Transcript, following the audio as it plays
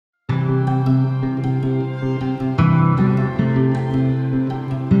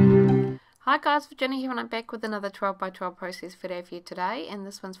guys, Virginia here, and I'm back with another 12 by 12 process video for you today, and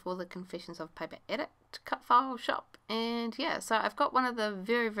this one's for the Confessions of Paper Edit cut file shop. And yeah, so I've got one of the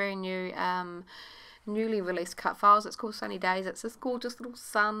very new newly released cut files. It's called Sunny Days. It's this gorgeous little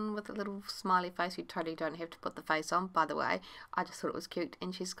sun with a little smiley face. You totally don't have to put the face on, by the way. I just thought it was cute,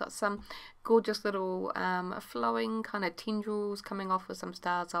 and she's got some gorgeous little flowing kind of tendrils coming off with some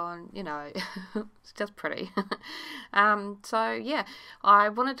stars on, you know. It's just pretty. So yeah, I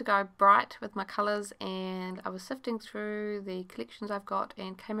wanted to go bright with my colours, and I was sifting through the collections I've got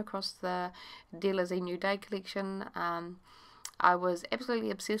and came across the Dealer's New Day collection. I was absolutely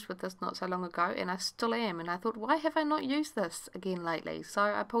obsessed with this not so long ago, and I still am, and I thought, why have I not used this again lately? So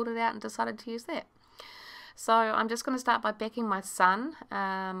I pulled it out and decided to use that. So I'm just going to start by backing my sun.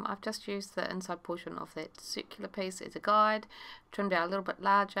 I've just used the inside portion of that circular piece as a guide, trimmed out a little bit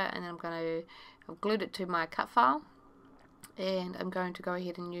larger, and then I've glued it to my cut file. And I'm going to go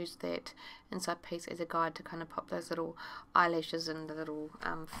ahead and use that inside piece as a guide to kind of pop those little eyelashes and the little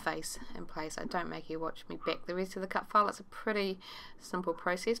face in place. I don't make you watch me back the rest of the cut file. It's a pretty simple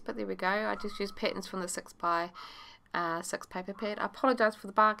process, but there we go. I just use patterns from the 6 by 6 paper pad. I apologise for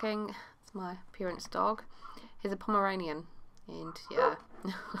the barking. It's my parents' dog. He's a Pomeranian, and yeah.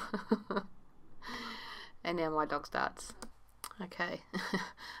 And now my dog starts. Okay,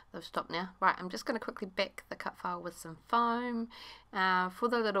 they've stopped now. Right, I'm just going to quickly back the cut file with some foam. For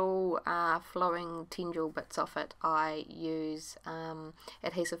the little flowing tendril bits off it, I use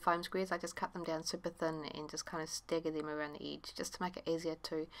adhesive foam squares. I just cut them down super thin and just kind of stagger them around the edge just to make it easier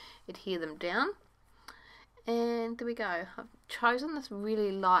to adhere them down. And there we go. I've chosen this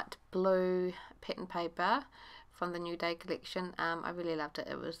really light blue pattern paper from the New Day collection. I really loved it.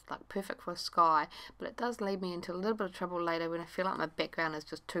 It was like perfect for a sky, but it does lead me into a little bit of trouble later when I feel like my background is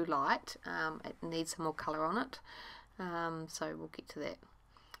just too light. It needs some more colour on it, so we'll get to that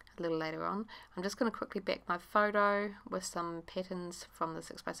a little later on. I'm just going to quickly back my photo with some patterns from the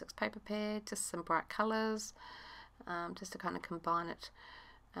 6 by 6 paper pad, just some bright colours, just to kind of combine it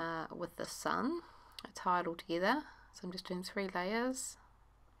with the sun. I tie it all together, so I'm just doing 3 layers.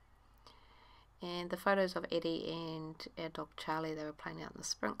 And the photos of Eddie and our dog Charlie, they were playing out in the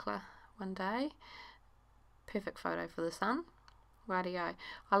sprinkler one day. Perfect photo for the sun. Rightio.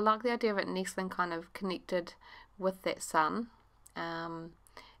 I like the idea of it nestling kind of connected with that sun. And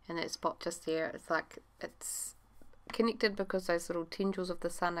that spot just there, it's like it's connected because those little tendrils of the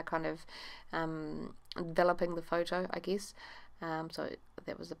sun are kind of enveloping the photo, I guess. So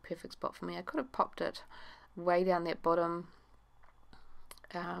that was a perfect spot for me. I could have popped it way down that bottom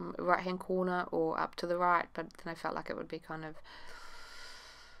right hand corner or up to the right, but then I felt like it would be kind of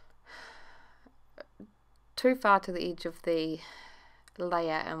too far to the edge of the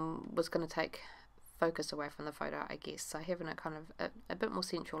layer and was going to take focus away from the photo, I guess. So having it kind of a bit more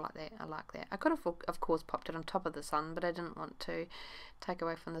central like that, I like that. I could have of course popped it on top of the sun, but I didn't want to take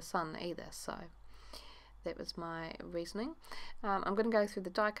away from the sun either, so that was my reasoning. I'm going to go through the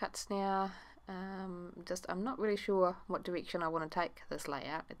die cuts now. I'm not really sure what direction I want to take this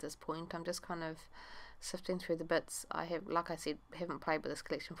layout at this point. I'm just kind of sifting through the bits. I have, like I said, haven't played with this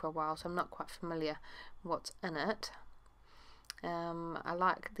collection for a while, so I'm not quite familiar what's in it. I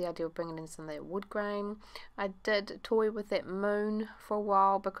like the idea of bringing in some of that wood grain. I did toy with that moon for a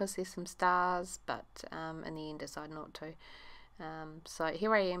while because there's some stars, but in the end decided not to. So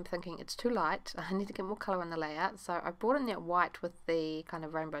here I am thinking it's too light. I need to get more colour on the layout, so I brought in that white with the kind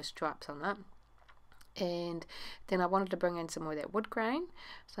of rainbow stripes on it. And then I wanted to bring in some more of that wood grain,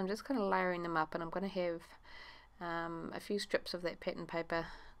 so I'm just kind of layering them up, and I'm going to have a few strips of that pattern paper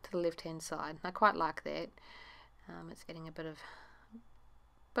to the left hand side. I quite like that. It's adding a bit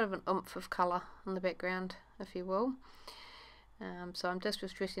of an oomph of colour on the background, if you will. So I'm just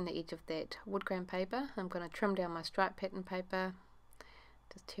distressing the edge of that wood grain paper. I'm going to trim down my stripe pattern paper,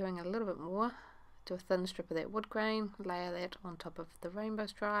 just tearing a little bit more, do a thin strip of that wood grain, layer that on top of the rainbow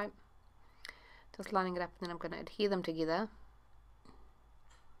stripe. Just lining it up, and then I'm going to adhere them together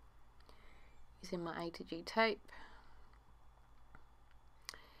using my A to G tape.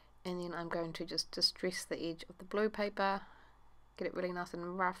 And then I'm going to just distress the edge of the blue paper, get it really nice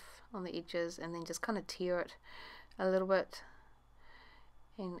and rough on the edges, and then just kind of tear it a little bit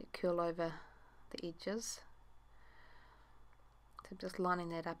and curl over the edges. So I'm just lining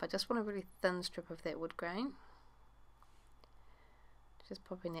that up. I just want a really thin strip of that wood grain. Just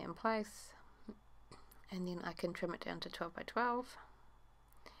popping that in place. And then I can trim it down to 12 by 12.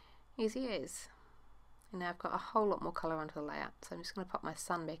 Easy as. And now I've got a whole lot more colour onto the layout. So I'm just going to pop my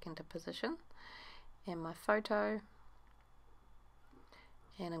sun back into position and my photo.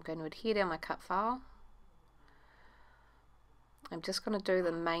 And I'm going to adhere down my cut file. I'm just going to do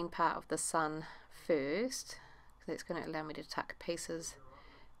the main part of the sun first, because that's going to allow me to tuck pieces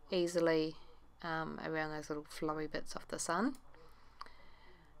easily around those little flowy bits of the sun.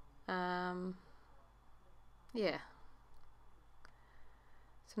 Yeah.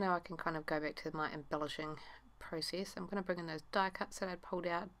 So now I can kind of go back to my embellishing process. I'm going to bring in those die cuts that I pulled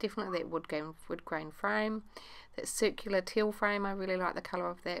out. Definitely that wood grain frame. That circular teal frame, I really like the colour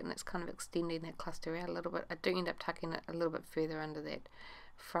of that, and it's kind of extending that cluster out a little bit. I do end up tucking it a little bit further under that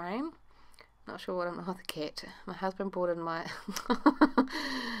frame. Not sure what I'm with the cat. My husband brought in my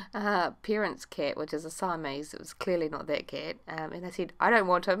parents' cat, which is a Siamese. It was clearly not that cat. And I said, I don't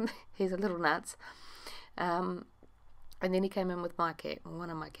want him. He's a little nuts. And then he came in with my cat, one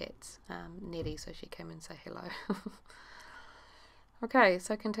of my cats, Nettie, so she came in and say hello. Okay,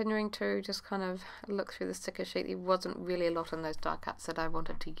 so continuing to just kind of look through the sticker sheet. There wasn't really a lot in those die cuts that I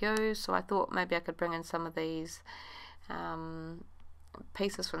wanted to use, so I thought maybe I could bring in some of these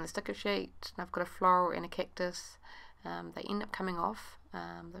pieces from the sticker sheet. I've got a floral and a cactus. They end up coming off.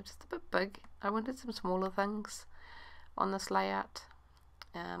 They're just a bit big. I wanted some smaller things on this layout.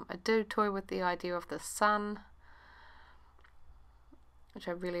 I do toy with the idea of the sun, which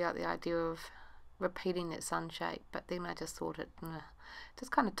I really like the idea of repeating that sun shape, but then I just thought it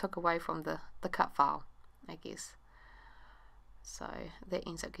just kind of took away from the cut file, I guess. So that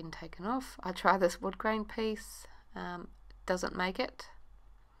ends up getting taken off. I try this wood grain piece. Doesn't make it.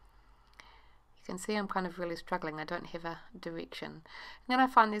 You can see I'm kind of really struggling. I don't have a direction. And then I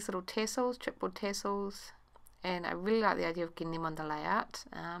find these little tassels, chipboard tassels, and I really like the idea of getting them on the layout.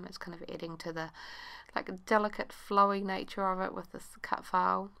 It's kind of adding to the delicate flowy nature of it with this cut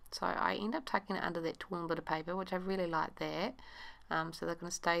file. So I end up tucking it under that torn bit of paper, which I really like that. So they're going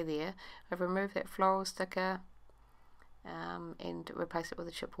to stay there. I've removed that floral sticker and replaced it with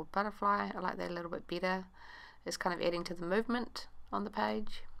a chipboard butterfly. I like that a little bit better. It's kind of adding to the movement on the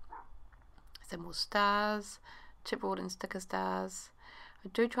page. Some more stars, chipboard and sticker stars. I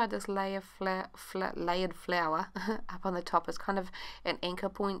do try this layered flower up on the top. It's kind of an anchor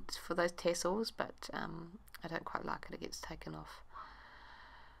point for those tassels, but I don't quite like it. It gets taken off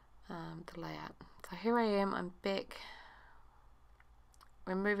the layout. So here I am. I'm back,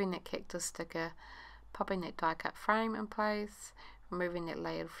 removing that cactus sticker, popping that die cut frame in place, removing that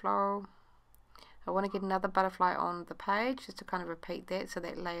layered floral. I want to get another butterfly on the page just to kind of repeat that, so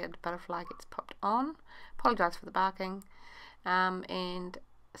that layered butterfly gets popped on. Apologise for the barking. And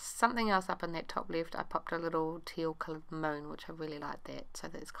something else up in that top left, I popped a little teal coloured moon, which I really like that. So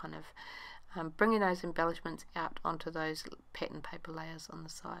that's kind of bringing those embellishments out onto those pattern paper layers on the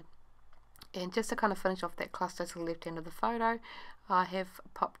side. And just to kind of finish off that cluster to the left end of the photo, I have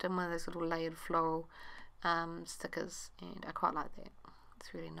popped in one of those little layered floral stickers, and I quite like that. It's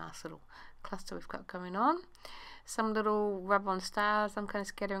a really nice little cluster we've got going on. Some little rub-on stars I'm kind of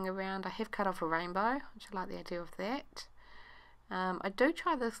scattering around. I have cut off a rainbow, which I like the idea of that. I do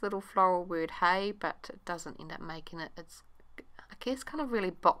try this little floral word hey, but it doesn't end up making it. It's, I guess, kind of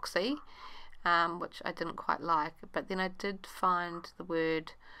really boxy, which I didn't quite like. But then I did find the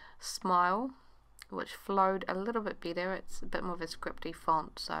word smile, which flowed a little bit better. It's a bit more of a scripty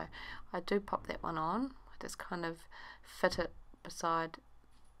font, so I do pop that one on. I just kind of fit it beside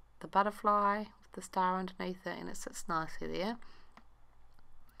the butterfly with the star underneath it, and it sits nicely there.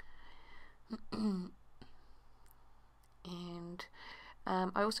 And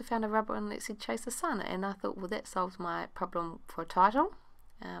I also found a rubber one that said chase the sun, and I thought, well, that solves my problem for a title.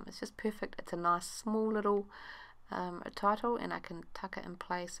 It's just perfect. It's a nice small little title, and I can tuck it in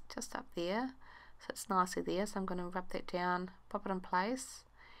place just up there, so it's nicely there. So I'm going to rub that down, pop it in place.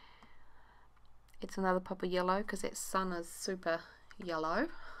 It's another pop of yellow because that sun is super yellow.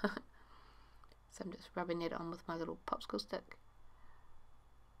 So I'm just rubbing that on with my little popsicle stick.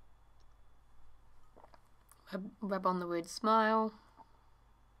 Rub on the word smile.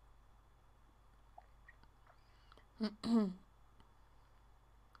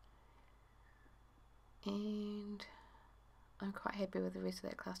 And I'm quite happy with the rest of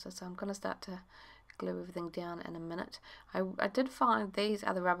that cluster, so I'm going to start to glue everything down in a minute. I did find these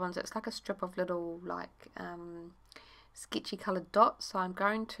other rub-ons, it's like a strip of little sketchy coloured dots, so I'm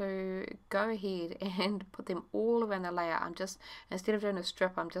going to go ahead and put them all around the layer. I'm just, instead of doing a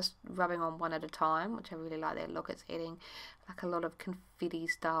strip, I'm just rubbing on one at a time, which I really like that look. It's adding like a lot of confetti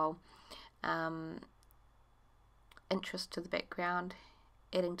style interest to the background,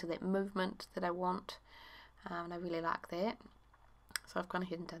 adding to that movement that I want, and I really like that. So I've gone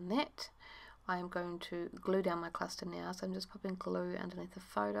ahead and done that. I am going to glue down my cluster now, so I'm just popping glue underneath the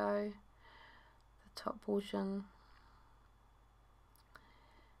photo, the top portion,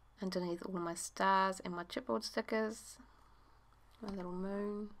 underneath all of my stars and my chipboard stickers. my little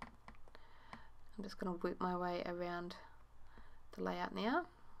moon. I'm just going to work my way around the layout now,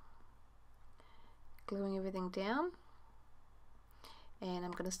 gluing everything down, and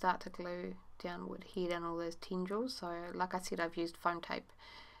I'm going to start to glue down wood head and all those tendrils. So like I said, I've used foam tape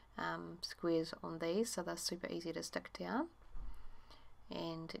squares on these, so they're super easy to stick down.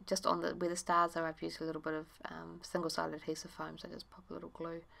 And just on where the stars are, I've used a little bit of single-sided adhesive foam, so just pop a little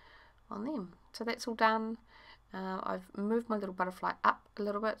glue on them. So that's all done. I've moved my little butterfly up a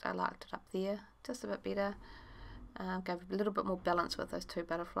little bit. I liked it up there just a bit better. Gave a little bit more balance with those two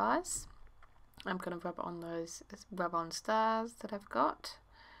butterflies. I'm going to rub on those rub-on stars that I've got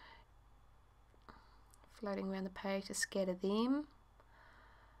floating around the page to scatter them.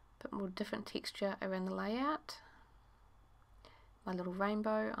 A bit more different texture around the layout. My little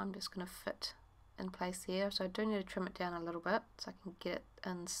rainbow, I'm just going to fit in place here, so I do need to trim it down a little bit so I can get it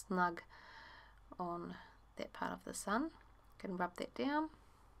in snug on that part of the sun. Can rub that down.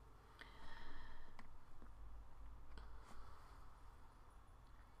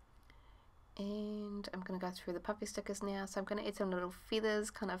 And I'm going to go through the puffy stickers now, so I'm going to add some little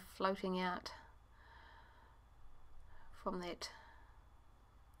feathers kind of floating out from that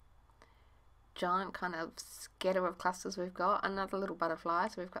giant kind of scatter of clusters we've got. Another little butterfly,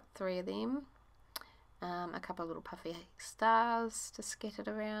 so we've got 3 of them. A couple of little puffy stars just scattered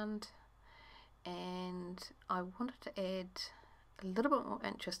around, and I wanted to add a little bit more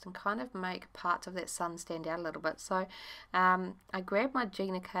interest and kind of make parts of that sun stand out a little bit. So I grabbed my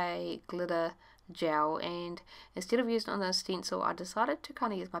Gina K glitter gel, and instead of using it on the stencil, I decided to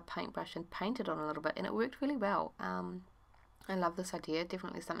kind of use my paintbrush and paint it on a little bit, and it worked really well. I love this idea,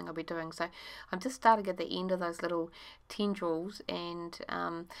 definitely something I'll be doing. So I'm just starting at the end of those little tendrils and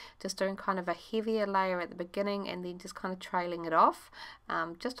just doing kind of a heavier layer at the beginning and then just kind of trailing it off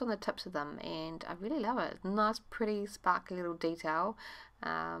just on the tips of them, and I really love it. Nice, pretty, sparkly little detail,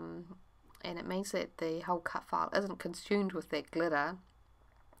 and it means that the whole cut file isn't consumed with that glitter.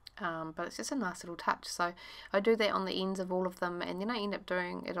 But it's just a nice little touch. So I do that on the ends of all of them, and then I end up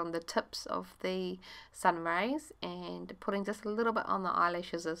doing it on the tips of the sun rays and putting just a little bit on the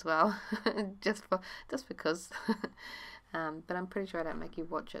eyelashes as well, just because. But I'm pretty sure I don't make you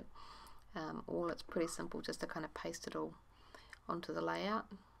watch it all. It's pretty simple just to kind of paste it all onto the layout.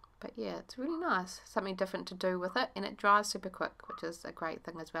 But yeah, it's really nice, something different to do with it, and it dries super quick, which is a great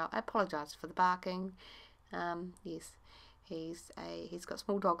thing as well. I apologise for the barking. Yes. He's got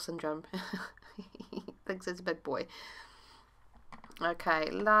small dog syndrome. He thinks he's a big boy. Okay,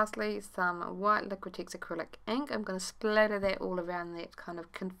 lastly, some white Liquitex acrylic ink. I'm going to splatter that all around that kind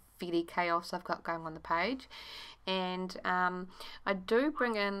of confetti chaos I've got going on the page. And I do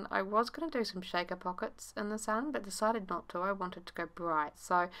bring in, I was going to do some shaker pockets in the sun, but decided not to. I wanted to go bright.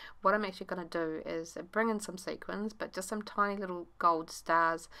 So what I'm actually going to do is bring in some sequins, but just some tiny little gold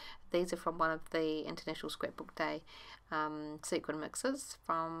stars. These are from one of the International Scrapbook Day sequin mixes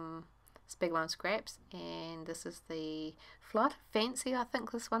from Spigma Scraps, and this is the Flight Fancy, I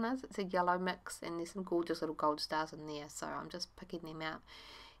think this one is. It's a yellow mix, and there's some gorgeous little gold stars in there, so I'm just picking them out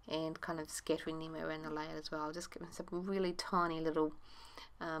and kind of scattering them around the layout as well, just giving some really tiny little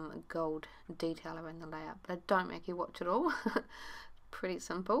gold detail around the layout, but I don't make you watch it all. Pretty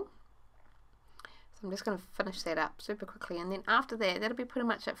simple. I'm just going to finish that up super quickly, and then after that, that'll be pretty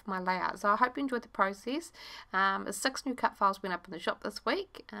much it for my layout. So I hope you enjoyed the process. 6 new cut files went up in the shop this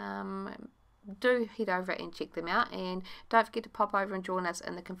week. Do head over and check them out, and don't forget to pop over and join us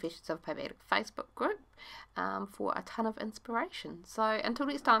in the Confessions of a Paper Addict Facebook group for a ton of inspiration. So until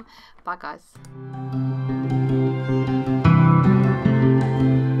next time, bye guys.